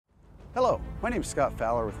Hello, my name is Scott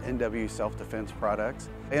Fowler with NW Self-Defense Products.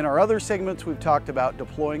 In our other segments, we've talked about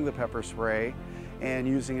deploying the pepper spray and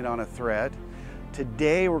using it on a threat.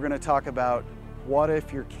 Today, we're going to talk about what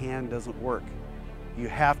if your can doesn't work. You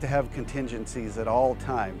have to have contingencies at all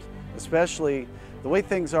times, especially the way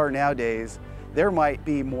things are nowadays. There might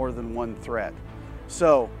be more than one threat.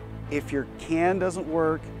 So if your can doesn't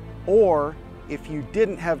work, or if you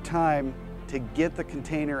didn't have time to get the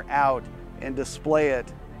container out and display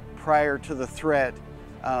it prior to the threat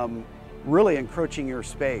really encroaching your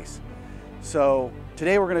space. So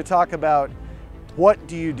today we're going to talk about what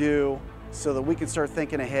do you do so that we can start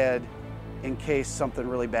thinking ahead in case something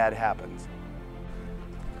really bad happens.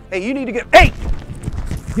 Hey, you need to get back!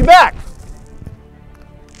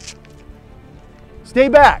 Stay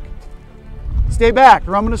back! Stay back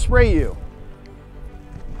or I'm going to spray you.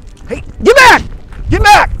 Hey, get back! Get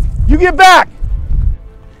back! You get back!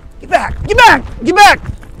 Get back! Get back! Get back!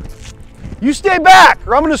 You stay back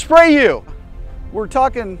or I'm going to spray you. We're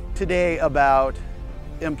talking today about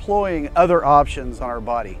employing other options on our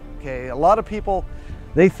body. Okay, a lot of people,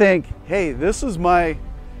 they think, hey, this is my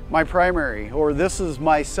primary, or this is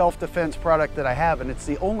my self-defense product that I have and it's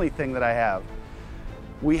the only thing that I have.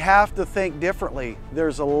 We have to think differently.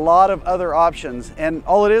 There's a lot of other options and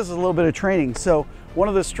all it is a little bit of training. So one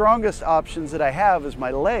of the strongest options that I have is my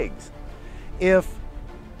legs. If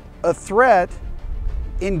a threat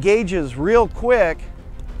engages real quick,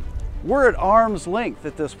 we're at arm's length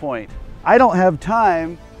at this point. I don't have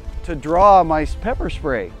time to draw my pepper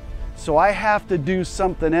spray, so I have to do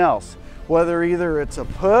something else, whether either it's a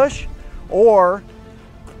push or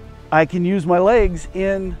I can use my legs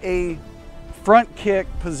in a front kick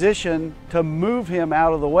position to move him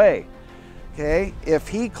out of the way. Okay, if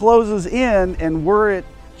he closes in and we're at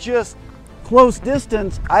just close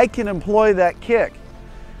distance, I can employ that kick.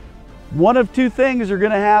 One of two things are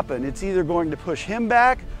going to happen. It's either going to push him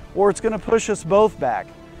back or it's going to push us both back.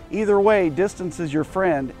 Either way, distance is your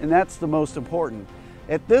friend, and that's the most important.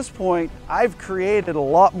 At this point, I've created a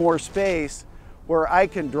lot more space where I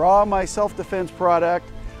can draw my self-defense product,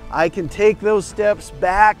 I can take those steps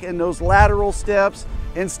back and those lateral steps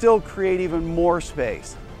and still create even more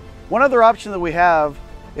space. One other option that we have,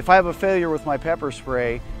 if I have a failure with my pepper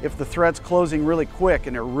spray, if the threat's closing really quick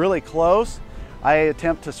and they're really close, I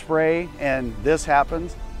attempt to spray and this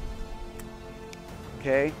happens.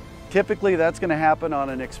 Okay, typically that's going to happen on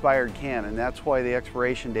an expired can, and that's why the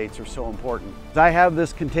expiration dates are so important. I have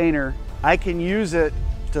this container, I can use it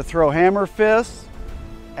to throw hammer fists,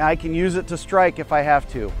 and I can use it to strike if I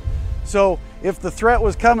have to. So if the threat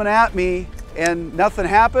was coming at me and nothing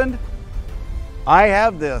happened, I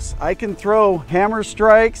have this. I can throw hammer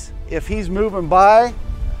strikes. If he's moving by,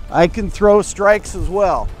 I can throw strikes as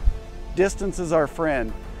well. Distance is our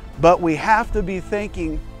friend, but we have to be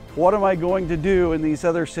thinking, what am I going to do in these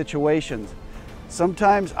other situations?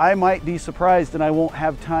 Sometimes I might be surprised and I won't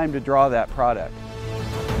have time to draw that product.